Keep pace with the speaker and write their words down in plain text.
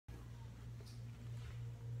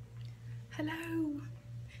Hello,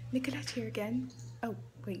 Nicolette here again. Oh,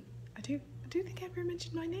 wait, I don't think I ever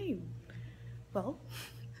mentioned my name. Well,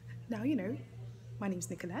 now you know. My name's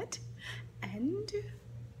Nicolette, and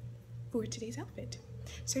for today's outfit.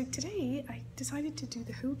 So today I decided to do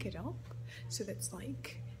the whole get up. So that's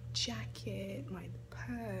like jacket, my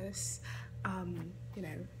purse,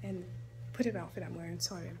 and whatever outfit I'm wearing.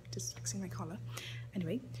 Sorry, I'm just fixing my collar.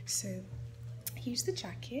 Anyway, so here's the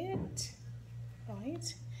jacket,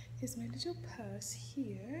 right? Here's my little purse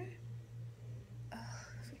here. If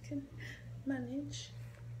I can manage.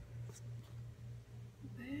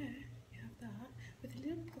 There, you have that with a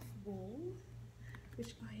little puff ball,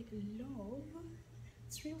 which I love.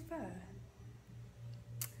 It's real fur.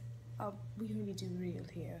 We only do real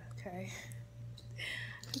here, okay?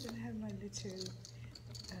 And then I have my little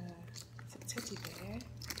teddy bear.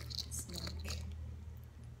 It's like,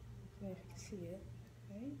 I don't know if you can see it,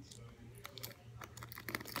 right?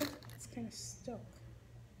 Oh, it's kind of stuck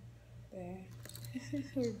there.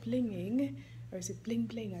 We're blinging, or is it bling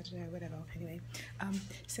bling? I don't know, whatever. Anyway,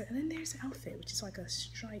 so and then there's the outfit, which is like a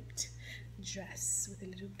striped dress with a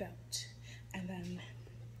little belt, and then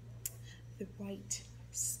the white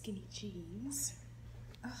skinny jeans.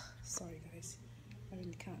 Sorry guys, I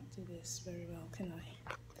really can't do this very well, can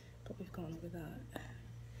I? But we've gone with that.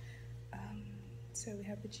 So we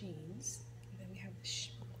have the jeans, and then we have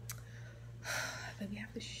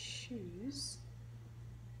the shoes.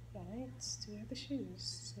 Right, do we have the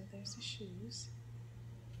shoes? So there's the shoes.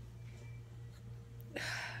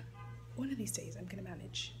 One of these days I'm gonna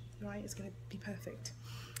manage, right? It's gonna be perfect.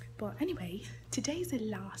 But anyway, today's the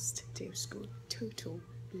last day of school, total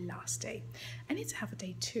last day. And it's half a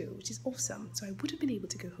day too, which is awesome. So I would have been able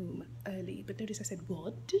to go home early, but notice I said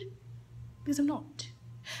what? Because I'm not.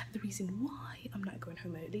 The reason why I'm not going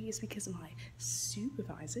home early is because my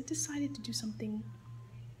supervisor decided to do something.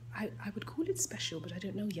 I would call it special, but I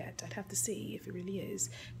don't know yet. I'd have to see if it really is.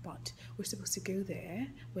 But we're supposed to go there,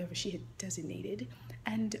 wherever she had designated,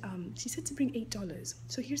 and she said to bring $8.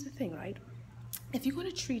 So here's the thing, right? If you're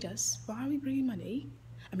going to treat us, why are we bringing money?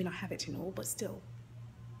 I mean, I have it and all, but still,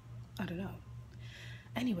 I don't know.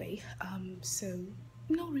 Anyway, so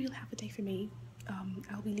no real half a day for me.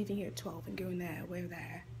 I'll be leaving here at 12 and going there, where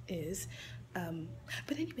there is.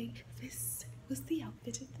 But anyway, this was the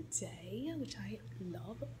outfit of the day, which I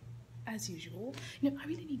love as usual. You know, I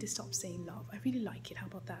really need to stop saying love. I really like it. How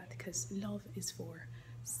about that? Because love is for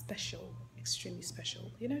special, extremely special.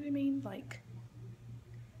 You know what I mean? Like,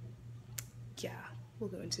 yeah, we'll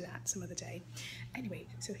go into that some other day. Anyway,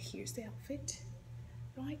 so here's the outfit,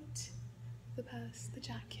 right? The purse, the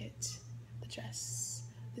jacket, the dress,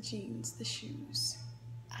 the jeans, the shoes,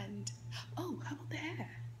 and oh, how about the hair?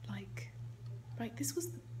 Like, right, this was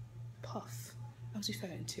the puff I was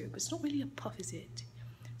referring to, but it's not really a puff, is it?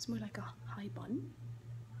 It's more like a high bun,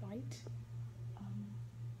 right?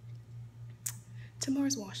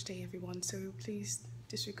 Tomorrow's wash day, everyone, so please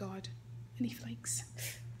disregard any flakes,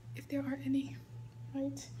 if there are any,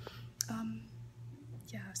 right?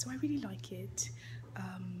 Yeah, so I really like it.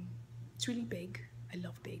 It's really big. I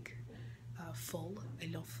love big. Full. I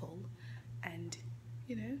love full. And,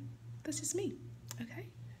 you know, that's just me, okay?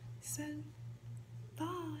 So,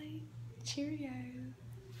 bye. Cheerio.